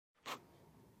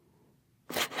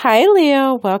Hi,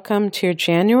 Leo. Welcome to your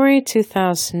January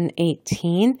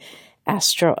 2018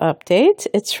 Astro Update.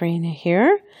 It's Raina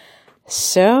here.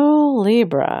 So,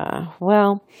 Libra.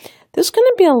 Well, there's going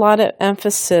to be a lot of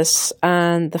emphasis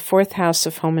on the fourth house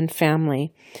of home and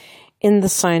family in the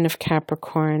sign of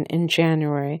Capricorn in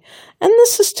January. And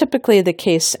this is typically the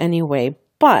case anyway,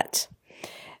 but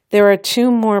there are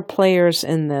two more players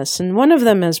in this, and one of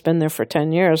them has been there for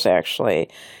 10 years, actually,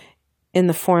 in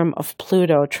the form of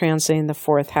Pluto transiting the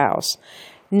fourth house.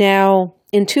 Now,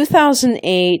 in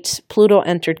 2008, Pluto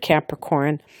entered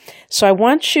Capricorn. So I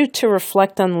want you to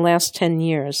reflect on the last 10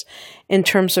 years in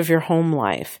terms of your home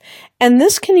life. And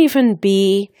this can even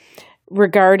be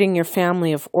regarding your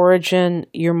family of origin,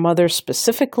 your mother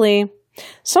specifically.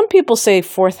 Some people say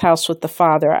fourth house with the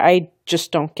father. I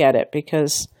just don't get it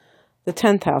because the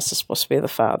 10th house is supposed to be the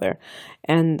father.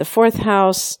 And the fourth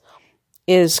house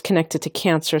is connected to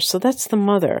Cancer, so that's the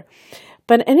mother.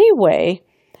 But anyway,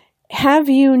 have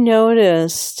you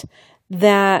noticed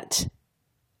that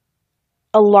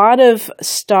a lot of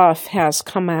stuff has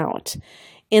come out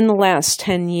in the last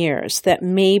 10 years that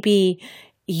maybe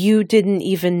you didn't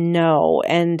even know,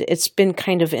 and it's been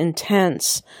kind of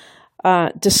intense,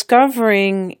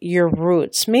 discovering your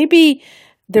roots. Maybe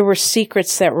there were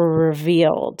secrets that were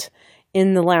revealed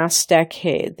in the last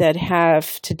decade that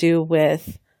have to do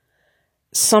with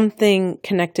something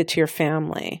connected to your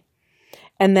family,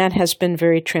 and that has been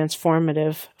very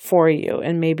transformative for you.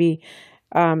 And maybe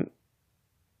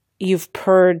you've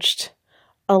purged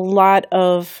a lot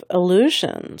of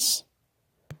illusions.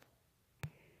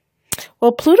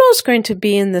 Well, Pluto is going to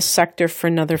be in this sector for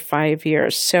another 5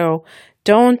 years, so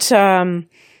don't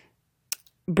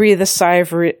breathe a sigh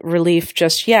of relief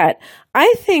just yet.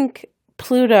 I think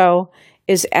Pluto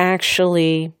is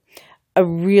actually a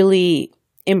really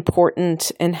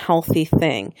important and healthy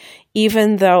thing,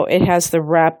 even though it has the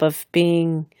rep of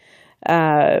being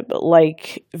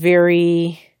like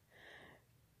very,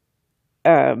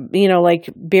 like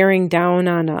bearing down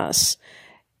on us.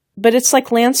 But it's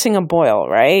like lancing a boil,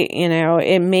 right?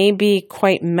 It may be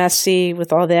quite messy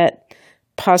with all that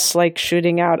pus like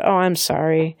shooting out. Oh, I'm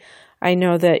sorry. I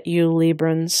know that you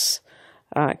Librans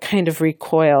kind of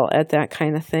recoil at that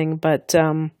kind of thing. But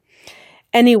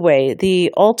anyway,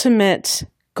 the ultimate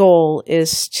goal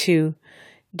is to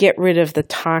get rid of the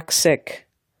toxic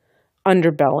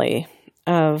underbelly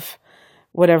of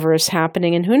whatever is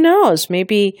happening. And who knows,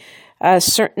 maybe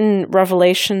certain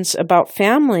revelations about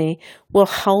family will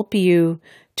help you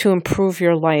to improve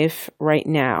your life right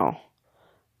now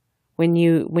when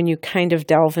you kind of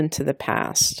delve into the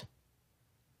past.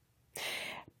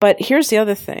 But here's the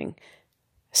other thing.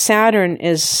 Saturn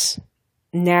is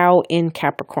now in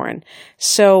Capricorn.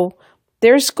 So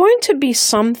there's going to be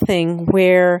something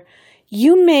where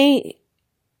you may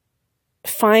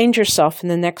find yourself in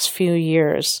the next few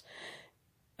years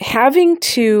having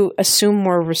to assume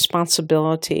more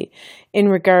responsibility in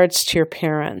regards to your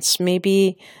parents.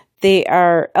 Maybe they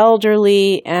are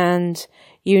elderly and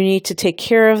you need to take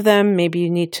care of them. Maybe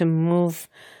you need to move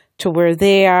to where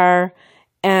they are.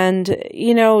 And,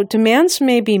 demands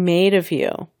may be made of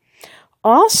you.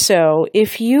 Also,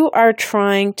 if you are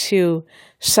trying to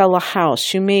sell a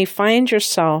house, you may find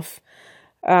yourself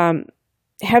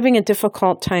having a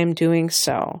difficult time doing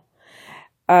so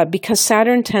because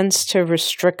Saturn tends to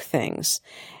restrict things.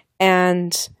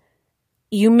 And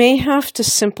you may have to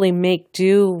simply make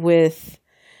do with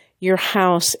your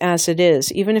house as it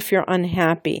is, even if you're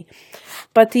unhappy.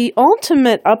 But the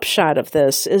ultimate upshot of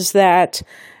this is that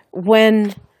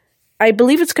when I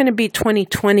believe it's going to be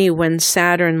 2020 when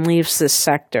Saturn leaves this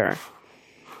sector.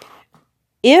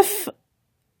 If,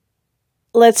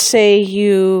 let's say,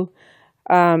 you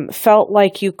felt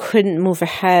like you couldn't move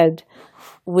ahead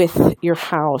with your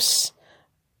house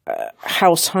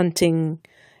hunting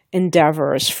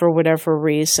endeavors for whatever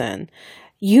reason,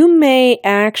 you may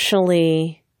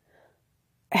actually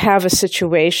have a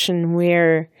situation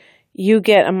where you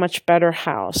get a much better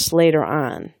house later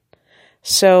on.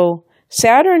 So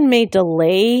Saturn may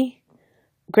delay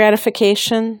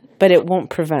gratification, but it won't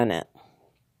prevent it.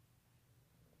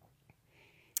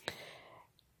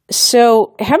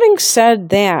 So having said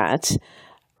that,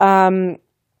 on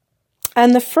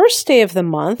the first day of the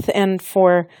month, and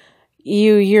for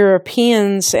you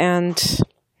Europeans and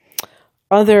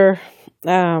other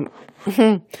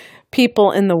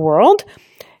people in the world,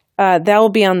 that will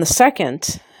be on the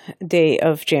second day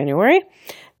of January.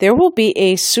 There will be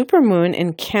a supermoon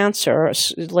in Cancer,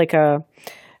 like a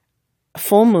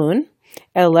full moon,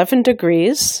 at 11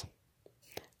 degrees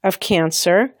of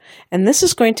Cancer, and this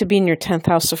is going to be in your 10th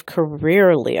house of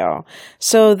career, Leo.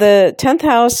 So the 10th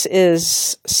house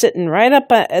is sitting right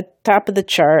up at the top of the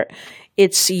chart.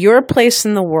 It's your place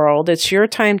in the world. It's your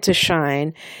time to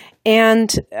shine.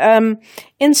 And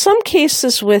in some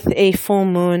cases with a full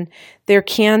moon, there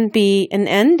can be an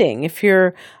ending. If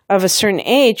you're of a certain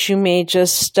age, you may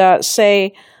just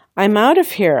say, I'm out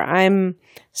of here. I'm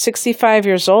 65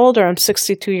 years old or I'm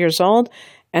 62 years old,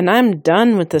 and I'm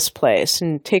done with this place,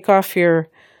 and take off your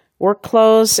work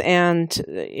clothes and,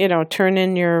 turn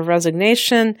in your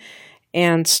resignation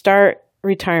and start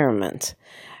retirement.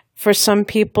 For some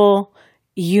people,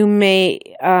 you may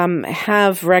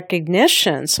have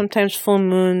recognition. Sometimes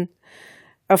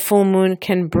a full moon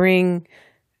can bring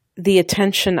the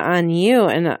attention on you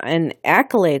and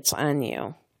accolades on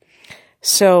you.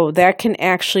 So that can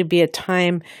actually be a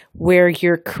time where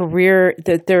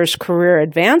there's career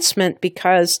advancement,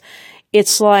 because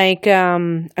it's like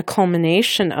a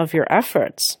culmination of your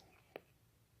efforts.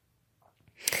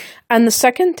 On the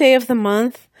second day of the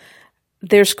month,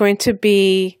 there's going to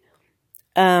be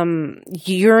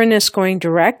Uranus going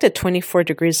direct at 24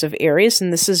 degrees of Aries,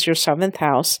 and this is your 7th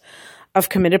house of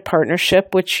committed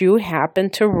partnership, which you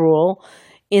happen to rule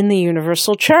in the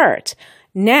universal chart.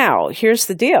 Now, here's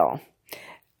the deal.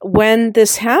 When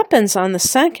this happens on the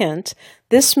 2nd,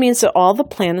 this means that all the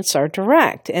planets are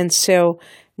direct. And so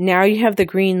now you have the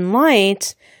green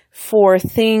light for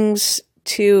things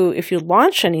to, if you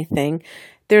launch anything,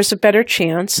 there's a better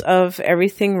chance of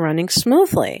everything running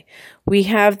smoothly. We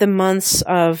have the months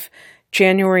of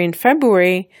January and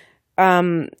February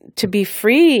to be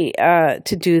free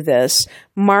to do this.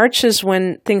 March is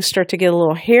when things start to get a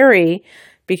little hairy,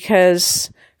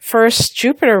 because first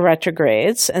Jupiter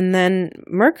retrogrades and then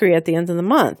Mercury at the end of the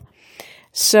month.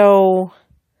 So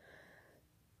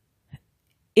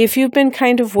if you've been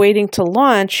kind of waiting to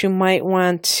launch, you might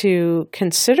want to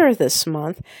consider this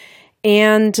month.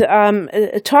 And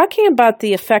talking about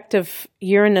the effect of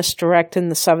Uranus direct in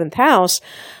the 7th house,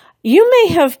 you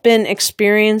may have been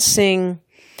experiencing,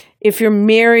 if you're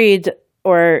married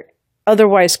or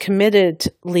otherwise committed,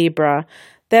 Libra,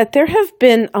 that there have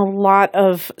been a lot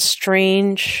of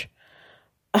strange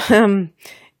and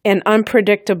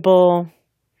unpredictable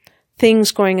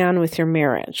things going on with your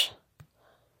marriage,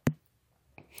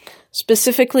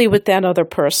 specifically with that other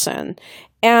person.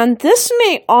 And this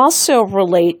may also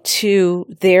relate to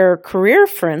their career,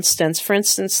 for instance. For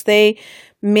instance, they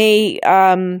may,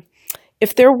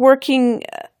 if they're working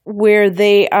where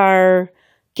they are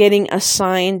getting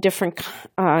assigned different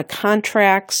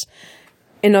contracts,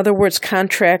 in other words,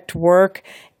 contract work,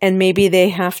 and maybe they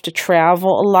have to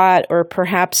travel a lot, or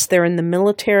perhaps they're in the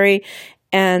military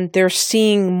and they're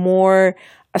seeing more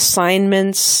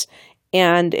assignments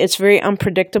and it's very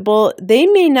unpredictable. They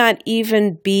may not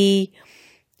even be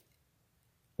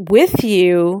with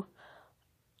you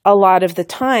a lot of the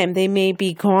time. They may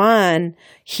be gone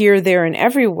here, there, and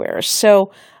everywhere.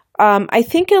 So I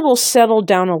think it will settle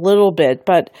down a little bit,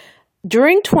 but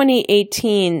during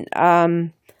 2018,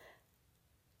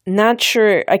 not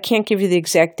sure, I can't give you the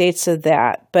exact dates of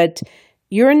that, but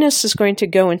Uranus is going to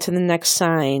go into the next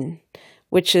sign,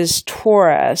 which is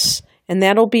Taurus, and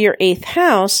that'll be your 8th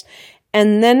house,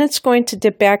 and then it's going to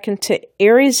dip back into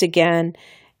Aries again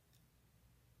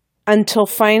until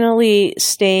finally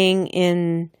staying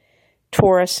in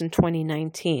Taurus in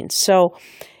 2019. So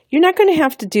you're not going to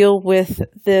have to deal with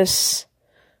this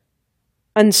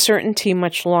uncertainty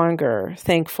much longer,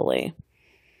 thankfully.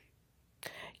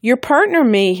 Your partner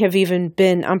may have even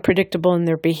been unpredictable in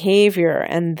their behavior,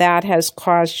 and that has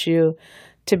caused you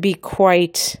to be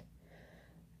quite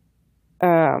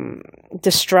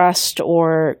distressed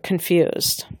or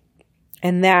confused.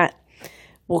 And that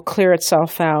will clear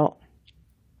itself out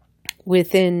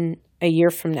within a year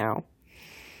from now.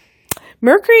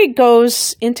 Mercury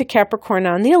goes into Capricorn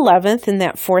on the 11th in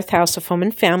that 4th house of home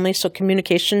and family, so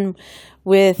communication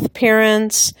with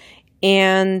parents.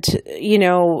 And,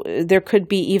 there could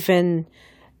be even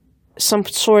some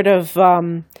sort of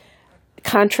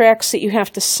contracts that you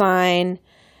have to sign.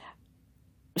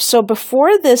 So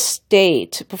before this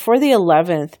date, before the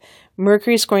 11th,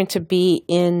 Mercury is going to be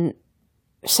in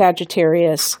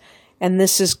Sagittarius, and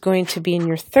this is going to be in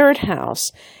your 3rd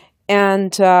house.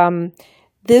 And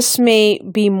this may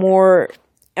be more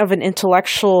of an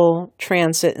intellectual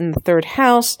transit in the 3rd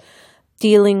house,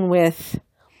 dealing with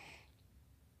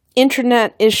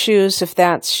internet issues, if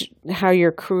that's how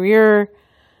your career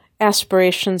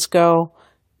aspirations go,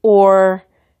 or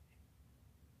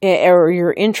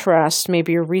your interest,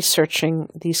 maybe you're researching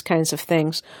these kinds of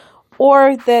things,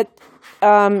 or that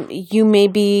you may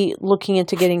be looking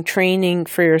into getting training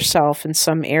for yourself in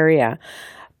some area.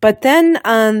 But then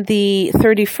on the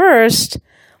 31st,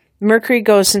 Mercury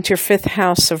goes into your 5th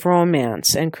house of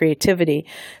romance and creativity.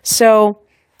 So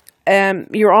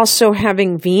you're also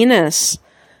having Venus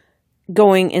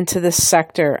going into this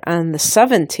sector on the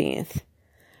 17th.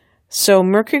 So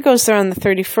Mercury goes there on the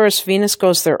 31st, Venus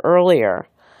goes there earlier.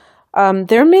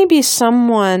 There may be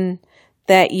someone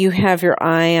that you have your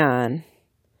eye on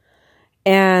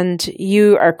and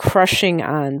you are crushing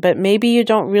on, but maybe you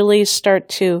don't really start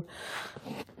to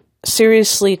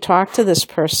seriously talk to this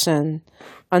person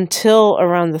until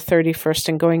around the 31st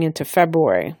and going into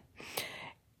February.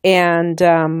 And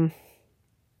on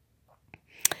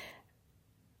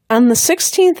the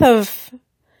 16th of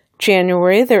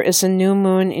January, there is a new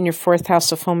moon in your 4th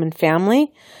house of home and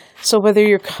family. So whether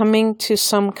you're coming to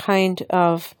some kind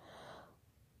of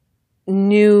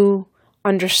new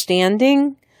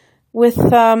understanding with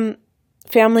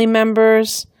family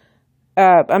members,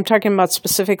 I'm talking about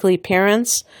specifically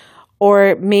parents,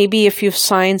 or maybe if you've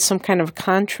signed some kind of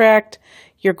contract,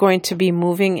 you're going to be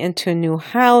moving into a new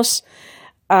house.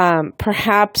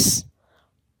 Perhaps,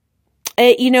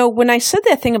 when I said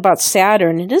that thing about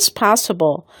Saturn, it is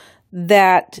possible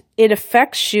that it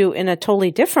affects you in a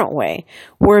totally different way,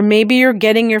 where maybe you're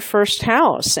getting your first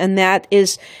house, and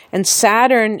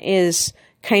Saturn is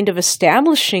kind of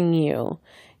establishing you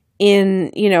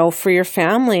in, for your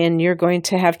family, and you're going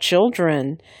to have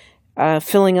children,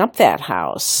 filling up that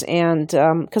house. And,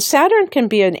 because Saturn can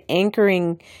be an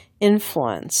anchoring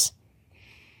influence.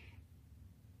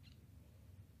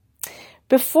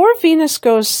 Before Venus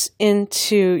goes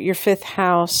into your 5th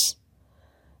house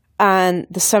on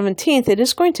the 17th, it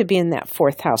is going to be in that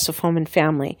 4th house of home and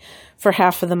family for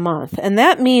half of the month. And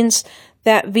that means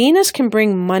that Venus can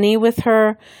bring money with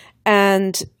her.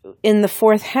 And in the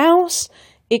 4th house,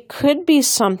 it could be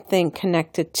something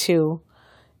connected to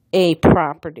a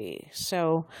property.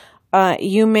 So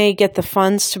you may get the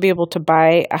funds to be able to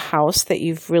buy a house that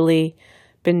you've really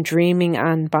been dreaming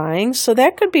on buying. So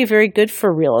that could be very good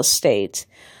for real estate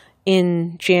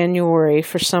in January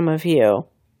for some of you.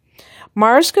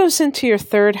 Mars goes into your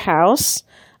 3rd house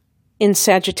in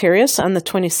Sagittarius on the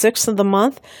 26th of the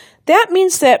month. That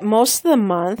means that most of the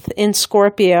month in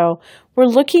Scorpio, we're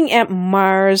looking at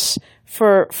Mars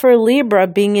for Libra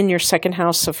being in your 2nd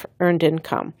house of earned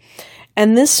income.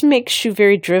 And this makes you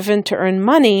very driven to earn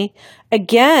money.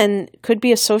 Again, could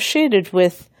be associated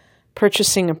with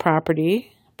purchasing a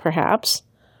property, perhaps.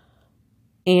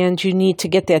 And you need to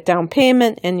get that down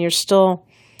payment, and you're still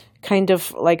kind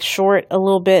of like short a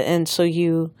little bit, and so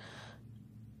you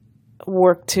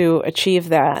work to achieve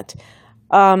that.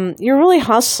 You're really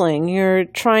hustling. You're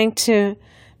trying to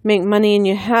make money, and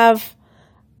you have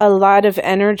a lot of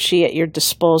energy at your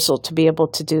disposal to be able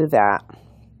to do that.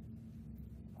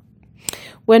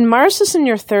 When Mars is in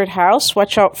your 3rd house,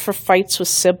 watch out for fights with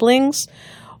siblings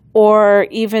or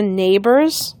even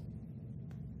neighbors.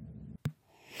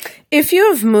 If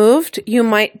you have moved, you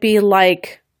might be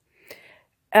like,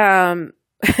 I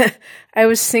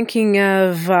was thinking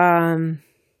of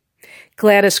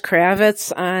Gladys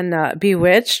Kravitz on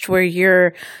Bewitched, where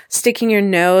you're sticking your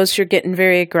nose, you're getting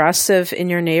very aggressive in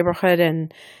your neighborhood,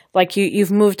 and like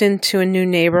you've moved into a new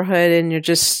neighborhood and you're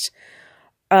just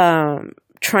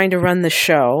trying to run the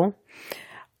show.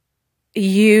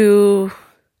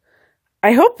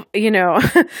 I hope,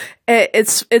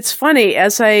 it's funny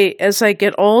as I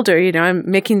get older, I'm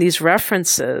making these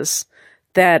references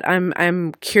that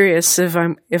I'm curious if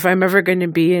I'm ever going to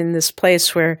be in this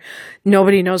place where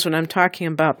nobody knows what I'm talking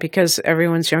about because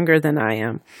everyone's younger than I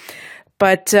am.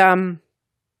 But the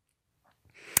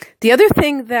other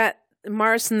thing that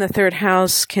Mars in the 3rd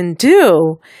house can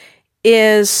do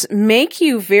is make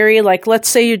you very, like, let's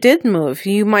say you did move,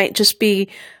 you might just be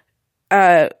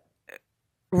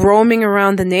roaming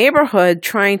around the neighborhood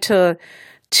trying to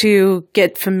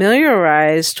get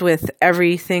familiarized with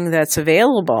everything that's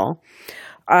available.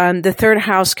 The 3rd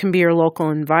house can be your local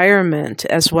environment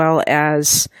as well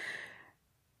as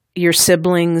your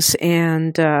siblings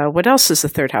and what else is the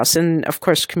 3rd house? And of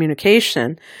course,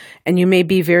 communication. And you may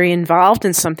be very involved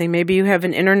in something. Maybe you have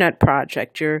an internet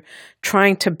project. You're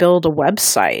trying to build a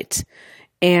website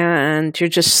and you're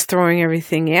just throwing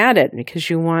everything at it because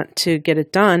you want to get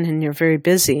it done and you're very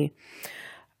busy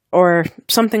or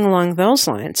something along those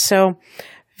lines. So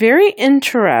very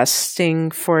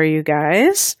interesting for you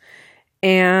guys.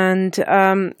 And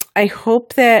I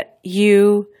hope that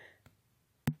you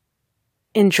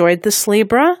enjoyed this,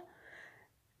 Libra.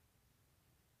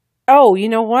 Oh, you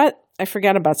know what? I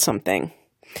forgot about something.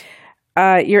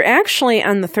 You're actually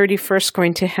on the 31st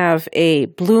going to have a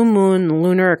blue moon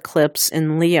lunar eclipse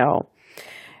in Leo.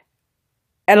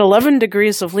 at 11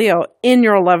 degrees of Leo in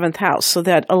your 11th house. So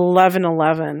that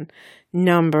 1111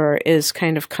 number is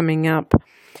kind of coming up.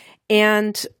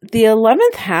 And the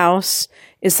 11th house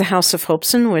is the house of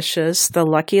hopes and wishes, the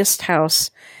luckiest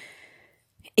house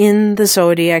in the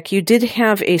zodiac. You did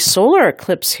have a solar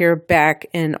eclipse here back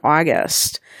in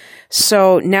August.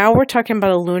 So now we're talking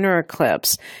about a lunar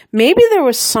eclipse. Maybe there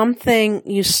was something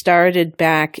you started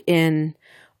back in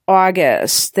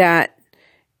August that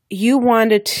you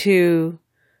wanted to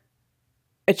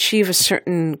achieve a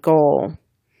certain goal,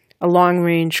 a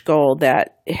long-range goal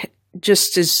that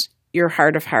just is your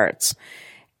heart of hearts.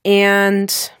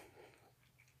 And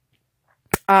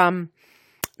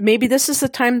maybe this is the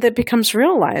time that becomes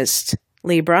realized,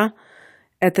 Libra,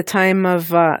 at the time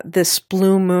of this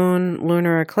blue moon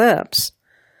lunar eclipse.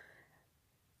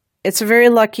 It's a very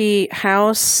lucky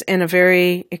house and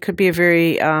it could be a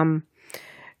very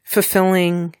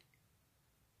fulfilling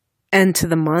end to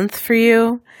the month for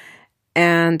you.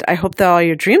 And I hope that all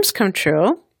your dreams come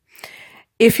true.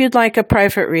 If you'd like a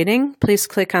private reading, please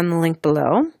click on the link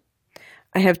below.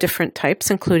 I have different types,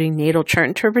 including natal chart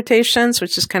interpretations,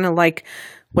 which is kind of like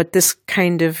what this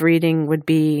kind of reading would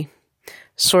be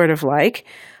sort of like.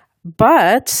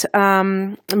 But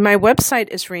my website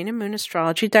is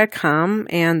rainamoonastrology.com,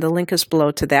 and the link is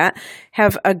below to that.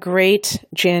 Have a great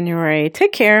January.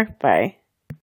 Take care. Bye.